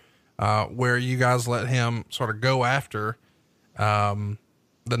remember, where you guys let him sort of go after,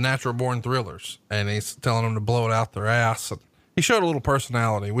 the Natural Born Thrillers, and he's telling them to blow it out their ass. And he showed a little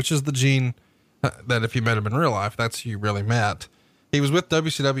personality, which is the Gene that if you met him in real life, that's who you really met. He was with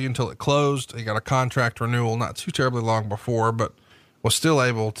WCW until it closed. He got a contract renewal not too terribly long before, but was still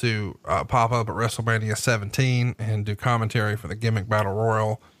able to pop up at WrestleMania 17 and do commentary for the Gimmick Battle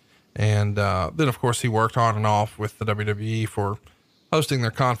Royal. And then, of course, he worked on and off with the WWE for hosting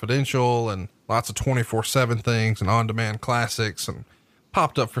their Confidential and lots of 24/7 things and on-demand classics, and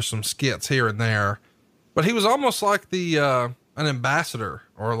popped up for some skits here and there. But he was almost like an ambassador,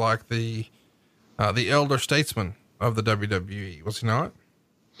 or like the elder statesman of the WWE, was he not?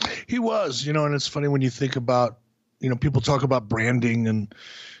 He was, and it's funny when you think about, people talk about branding and,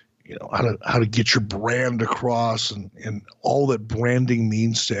 how to get your brand across and all that branding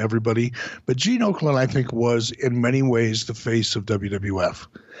means to everybody. But Gene Okerlund, I think, was in many ways the face of WWF.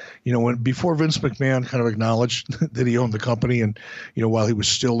 Before Vince McMahon kind of acknowledged that he owned the company, and, while he was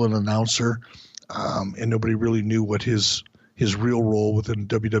still an announcer, and nobody really knew what his real role within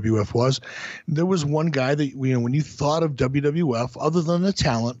WWF was. There was one guy that, when you thought of WWF, other than the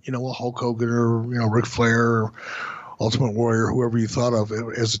talent, Hulk Hogan or, Ric Flair or Ultimate Warrior, whoever you thought of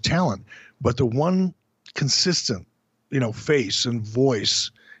as a talent, but the one consistent, face and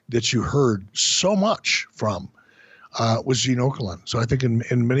voice that you heard so much from, was Gene Okerlund. So I think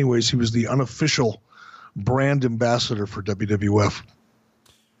in many ways, he was the unofficial brand ambassador for WWF.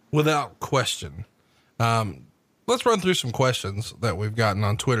 Without question. Let's run through some questions that we've gotten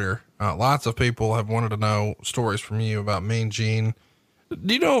on Twitter. Lots of people have wanted to know stories from you about Mean Gene.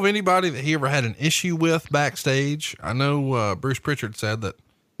 Do you know of anybody that he ever had an issue with backstage? I know Bruce Pritchard said that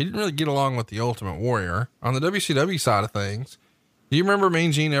he didn't really get along with the Ultimate Warrior. On the WCW side of things, do you remember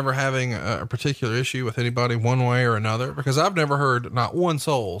Mean Gene ever having a particular issue with anybody one way or another? Because I've never heard not one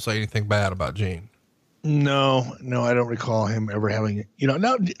soul say anything bad about Gene. No, I don't recall him ever having,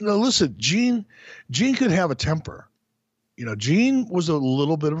 now listen, Gene could have a temper. Gene was a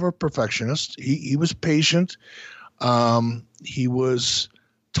little bit of a perfectionist. He was patient. He was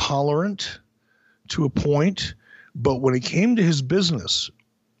tolerant to a point, but when it came to his business,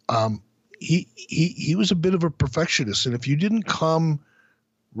 he was a bit of a perfectionist. And if you didn't come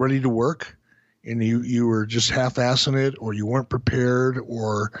ready to work, and you were just half-assing it, or you weren't prepared,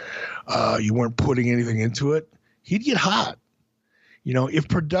 or you weren't putting anything into it, he'd get hot. If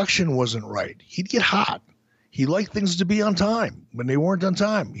production wasn't right, he'd get hot. He liked things to be on time. When they weren't on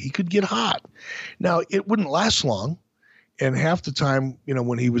time, he could get hot. Now, it wouldn't last long. And half the time,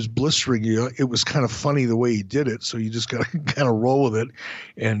 when he was blistering you, it was kind of funny the way he did it. So you just got to kind of roll with it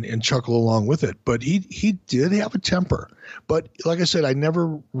and chuckle along with it. But he did have a temper. But like I said, I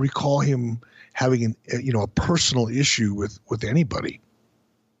never recall him having a personal issue with anybody.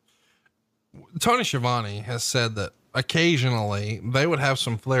 Tony Schiavone has said that occasionally they would have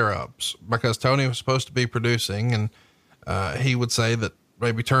some flare-ups because Tony was supposed to be producing, and he would say that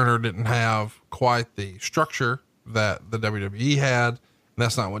maybe Turner didn't have quite the structure that the WWE had. And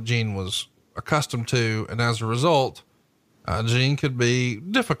that's not what Gene was accustomed to. And as a result, Gene could be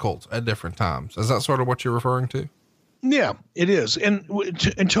difficult at different times. Is that sort of what you're referring to? Yeah, it is. And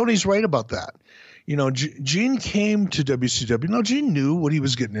Tony's right about that. Gene came to WCW. Now, Gene knew what he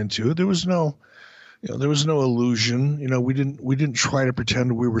was getting into. There was no illusion. We didn't try to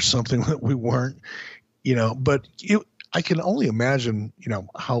pretend we were something that we weren't, but I can only imagine,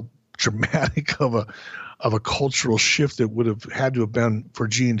 how dramatic of of a cultural shift that would have had to have been for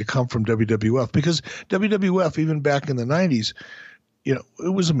Gene to come from WWF, because WWF, even back in the 90s, you know,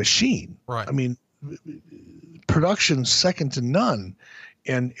 it was a machine. Right. I mean, production second to none,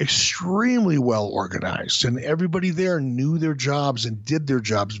 and extremely well organized, and everybody there knew their jobs and did their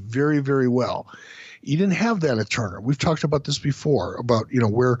jobs very, very well. You didn't have that at Turner. We've talked about this before, about, you know,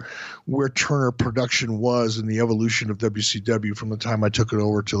 where Turner production was in the evolution of WCW from the time I took it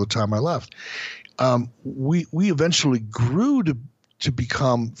over till the time I left. We eventually grew to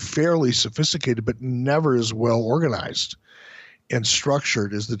become fairly sophisticated, but never as well organized and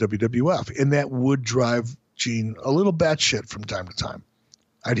structured as the WWF. And that would drive Gene a little batshit from time to time.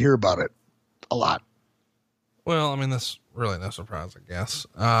 I'd hear about it a lot. Well, I mean, that's really no surprise, I guess.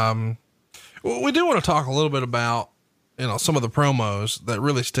 We do want to talk a little bit about, you know, some of the promos that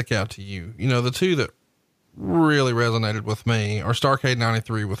really stick out to you. You know, the two that really resonated with me are Starrcade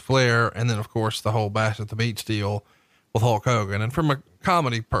 93 with Flair. And then of course the whole Bash at the Beach deal with Hulk Hogan. And from a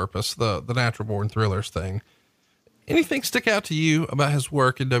comedy purpose, the Natural Born Thrillers thing. Anything stick out to you about his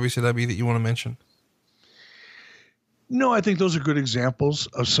work in WCW that you want to mention? No, I think those are good examples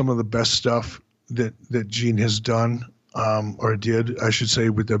of some of the best stuff that Gene has done, or did, I should say,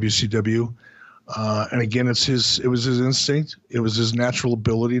 with WCW. And again, it was his instinct. It was his natural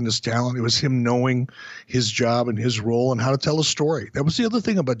ability and his talent. It was him knowing his job and his role and how to tell a story. That was the other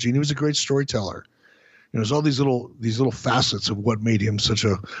thing about Gene. He was a great storyteller. You know, there's all these little facets of what made him such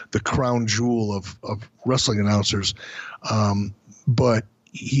the crown jewel of wrestling announcers. But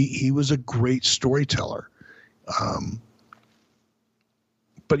he was a great storyteller.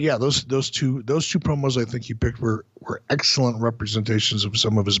 But yeah, those two promos I think he picked were excellent representations of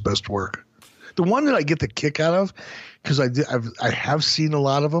some of his best work. The one that I get the kick out of, because I have seen a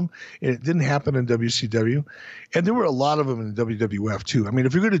lot of them, and it didn't happen in WCW, and there were a lot of them in WWF too. I mean,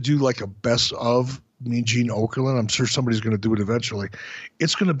 if you're going to do like a best of Mean Gene Okerlund, I'm sure somebody's going to do it eventually.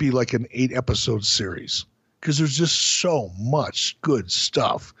 It's going to be like an 8-episode series, because there's just so much good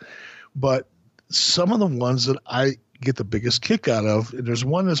stuff. But some of the ones that I get the biggest kick out of, and there's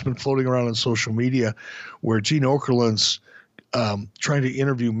one that's been floating around on social media where Gene Okerlund's trying to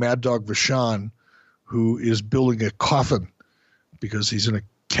interview Mad Dog Vachon, who is building a coffin because he's in a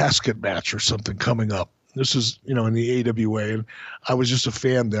casket match or something coming up. This is, you know, in the AWA, and I was just a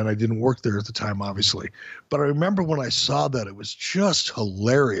fan then. I didn't work there at the time, obviously, but I remember when I saw that, it was just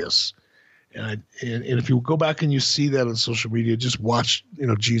hilarious. And if you go back and you see that on social media, just watch, you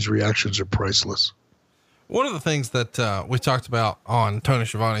know, Gene's reactions are priceless. One of the things that we talked about on Tony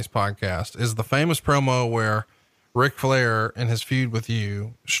Schiavone's podcast is the famous promo where Ric Flair in his feud with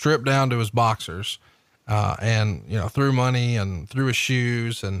you stripped down to his boxers, and, you know, threw money and threw his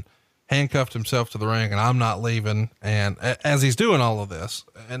shoes and handcuffed himself to the ring, and I'm not leaving. And as he's doing all of this,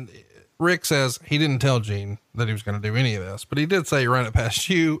 and Rick says he didn't tell Gene that he was going to do any of this, but he did say he ran it past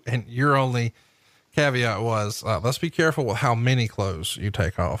you, and your only caveat was, let's be careful with how many clothes you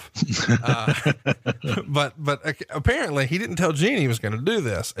take off. But apparently he didn't tell Gene he was going to do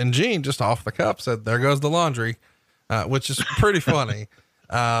this. And Gene just off the cuff said, there goes the laundry, which is pretty funny.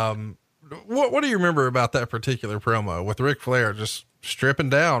 What do you remember about that particular promo with Ric Flair just stripping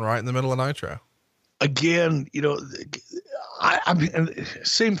down right in the middle of Nitro? Again, you know, I mean,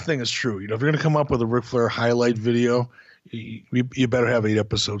 same thing is true. You know, if you're going to come up with a Ric Flair highlight video, you better have 8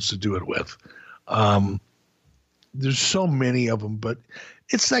 episodes to do it with. There's so many of them, but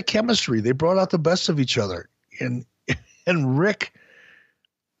it's that chemistry. They brought out the best of each other, and Rick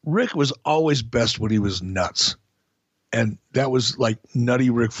was always best when he was nuts. And that was like nutty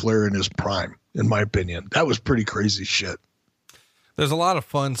Ric Flair in his prime, in my opinion. That was pretty crazy shit. There's a lot of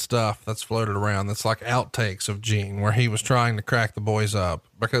fun stuff that's floated around that's like outtakes of Gene, where he was trying to crack the boys up,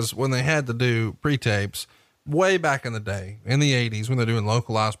 because when they had to do pre-tapes way back in the day, in the 80s, when they're doing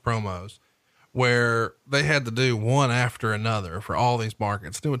localized promos, where they had to do one after another for all these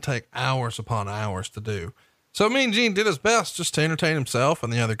markets, it would take hours upon hours to do. So Mean Gene did his best just to entertain himself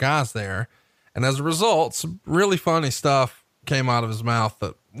and the other guys there. And as a result, some really funny stuff came out of his mouth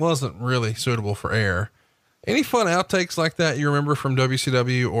that wasn't really suitable for air. Any fun outtakes like that you remember from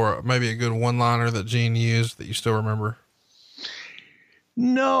WCW, or maybe a good one-liner that Gene used that you still remember?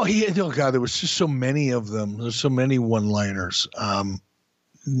 No, oh God, there was just so many of them. There's so many one-liners.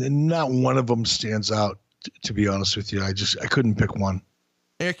 Not one of them stands out, to be honest with you. I couldn't pick one.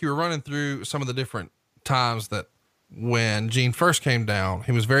 Eric, you were running through some of the different times that when Gene first came down,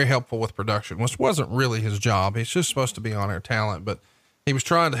 he was very helpful with production, which wasn't really his job. He's just supposed to be on air talent, but he was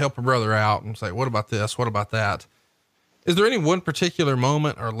trying to help a brother out and say, what about this? What about that? Is there any one particular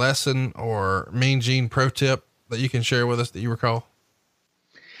moment or lesson or Mean Gene pro tip that you can share with us that you recall?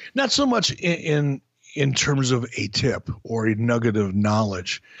 Not so much in in terms of a tip or a nugget of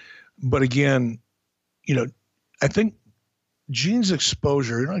knowledge. But again, I think Gene's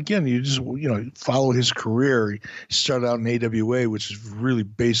exposure, again, you just, follow his career. He started out in AWA, which is really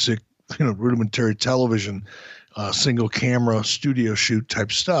basic, rudimentary television, single camera studio shoot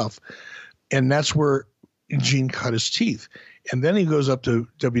type stuff. And that's where Gene cut his teeth. And then he goes up to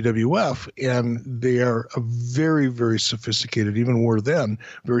WWF, and they are a very, very sophisticated, even were then,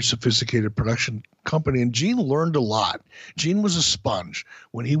 very sophisticated production company. And Gene learned a lot. Gene was a sponge.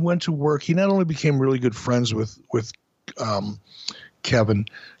 When he went to work, he not only became really good friends with Kevin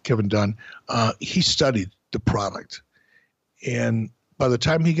Dunn, he studied the product. And by the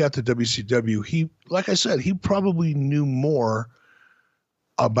time he got to WCW, he probably knew more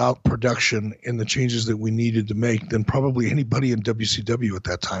about production and the changes that we needed to make than probably anybody in WCW at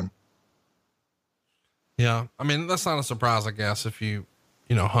that time. Yeah. I mean, that's not a surprise, I guess, if you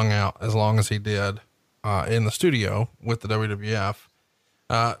hung out as long as he did, in the studio with the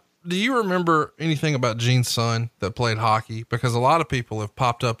WWF. Do you remember anything about Gene's son that played hockey? Because a lot of people have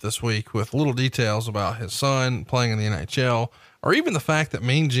popped up this week with little details about his son playing in the NHL, or even the fact that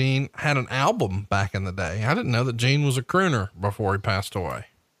Mean Gene had an album back in the day. I didn't know that Gene was a crooner before he passed away.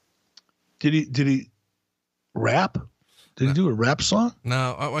 Did he rap? Did he do a rap song?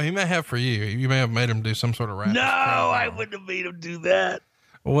 No. Well, he may have for you. You may have made him do some sort of rap. No, I wouldn't have made him do that.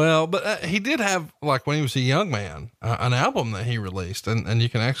 Well, but he did have, like, when he was a young man, an album that he released, and you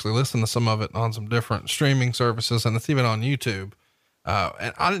can actually listen to some of it on some different streaming services, and it's even on YouTube.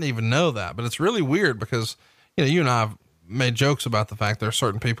 And I didn't even know that, but it's really weird because, you and I have made jokes about the fact there are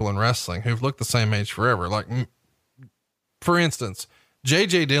certain people in wrestling who've looked the same age forever. Like, for instance,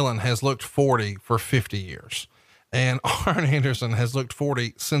 J.J. Dillon has looked 40 for 50 years, and Arn Anderson has looked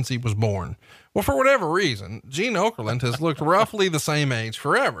 40 since he was born. Well, for whatever reason, Gene Okerlund has looked roughly the same age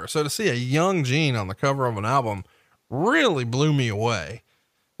forever. So to see a young Gene on the cover of an album really blew me away.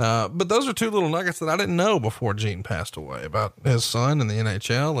 But those are two little nuggets that I didn't know before Gene passed away, about his son in the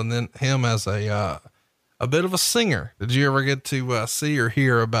NHL, and then him as a bit of a singer. Did you ever get to see or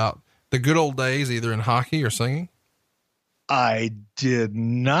hear about the good old days, either in hockey or singing? I did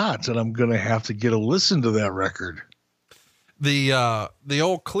not, and I'm going to have to get a listen to that record. The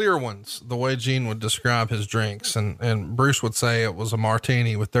old clear ones, the way Gene would describe his drinks, and Bruce would say it was a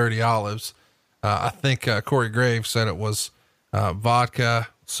martini with 30 olives. I think Corey Graves said it was vodka,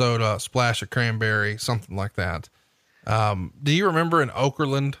 soda, splash of cranberry, something like that. Do you remember in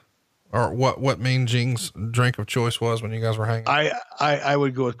Okerlund, or what Mean Gene's drink of choice was when you guys were hanging? I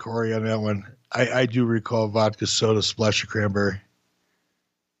would go with Corey on that one. I do recall vodka, soda, splash of cranberry.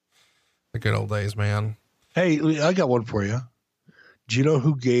 The good old days, man. Hey, I got one for you. Do you know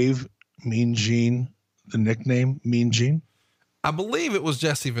who gave Mean Gene the nickname Mean Gene? I believe it was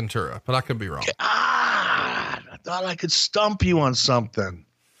Jesse Ventura, but I could be wrong. I thought I could stump you on something.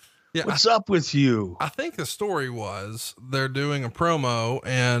 Yeah. What's up with you? I think the story was they're doing a promo,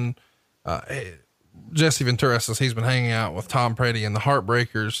 and Jesse Ventura says he's been hanging out with Tom Petty and the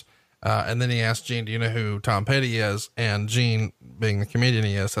Heartbreakers. And then he asked Gene, do you know who Tom Petty is? And Gene, being the comedian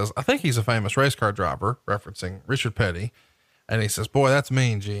he is, says, I think he's a famous race car driver, referencing Richard Petty. And he says, boy, that's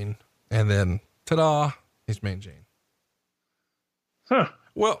Mean Gene. And then ta-da, he's Mean Gene. Huh.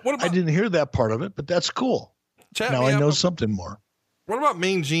 Well, what about, I didn't hear that part of it, but that's cool. Now I know something more. What about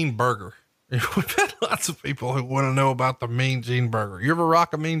Mean Gene Burger? We've had lots of people who want to know about the Mean Gene Burger. You ever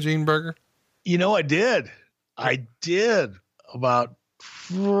rock a Mean Gene Burger? I did. I did about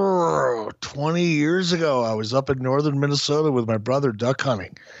 20 years ago. I was up in northern Minnesota with my brother duck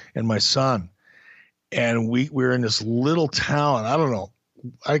hunting and my son. And we were in this little town. I don't know.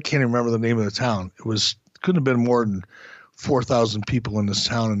 I can't even remember the name of the town. Couldn't have been more than 4,000 people in this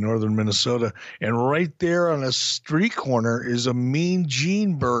town in northern Minnesota. And right there on a street corner is a Mean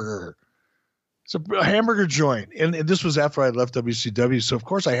Gene Burger. It's a hamburger joint. And this was after I left WCW. So of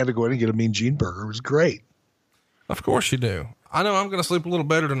course I had to go in and get a Mean Gene Burger. It was great. Of course you do. I know I'm going to sleep a little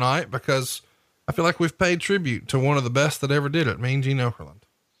better tonight because I feel like we've paid tribute to one of the best that ever did it, Mean Gene Okerlund.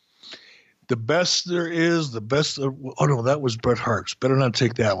 The best there is, the best. Oh no, that was Bret Hart's. Better not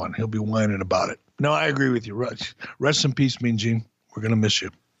take that one. He'll be whining about it. No, I agree with you. Rest in peace, Mean Gene. We're going to miss you.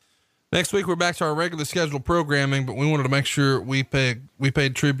 Next week, we're back to our regularly scheduled programming, but we wanted to make sure we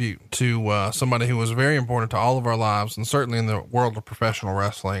paid tribute to somebody who was very important to all of our lives, and certainly in the world of professional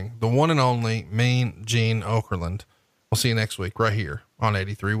wrestling, the one and only Mean Gene Okerlund. We'll see you next week right here on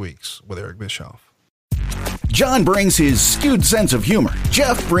 83 Weeks with Eric Bischoff. John brings his skewed sense of humor.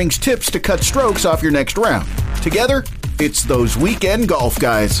 Jeff brings tips to cut strokes off your next round. Together, It's those weekend golf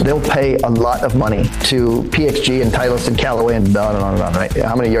guys. They'll pay a lot of money to PXG and Titleist and Callaway and on and on and on, right?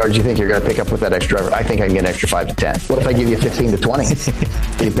 How many yards do you think you're going to pick up with that extra driver? I think I can get an extra 5 to 10. What if I give you 15 to 20?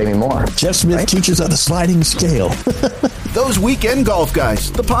 Can you pay me more? Jeff Smith teaches on a sliding scale. Those Weekend Golf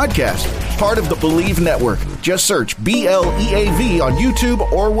Guys, the podcast, part of the Believe Network. Just search BLEAV on YouTube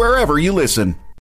or wherever you listen.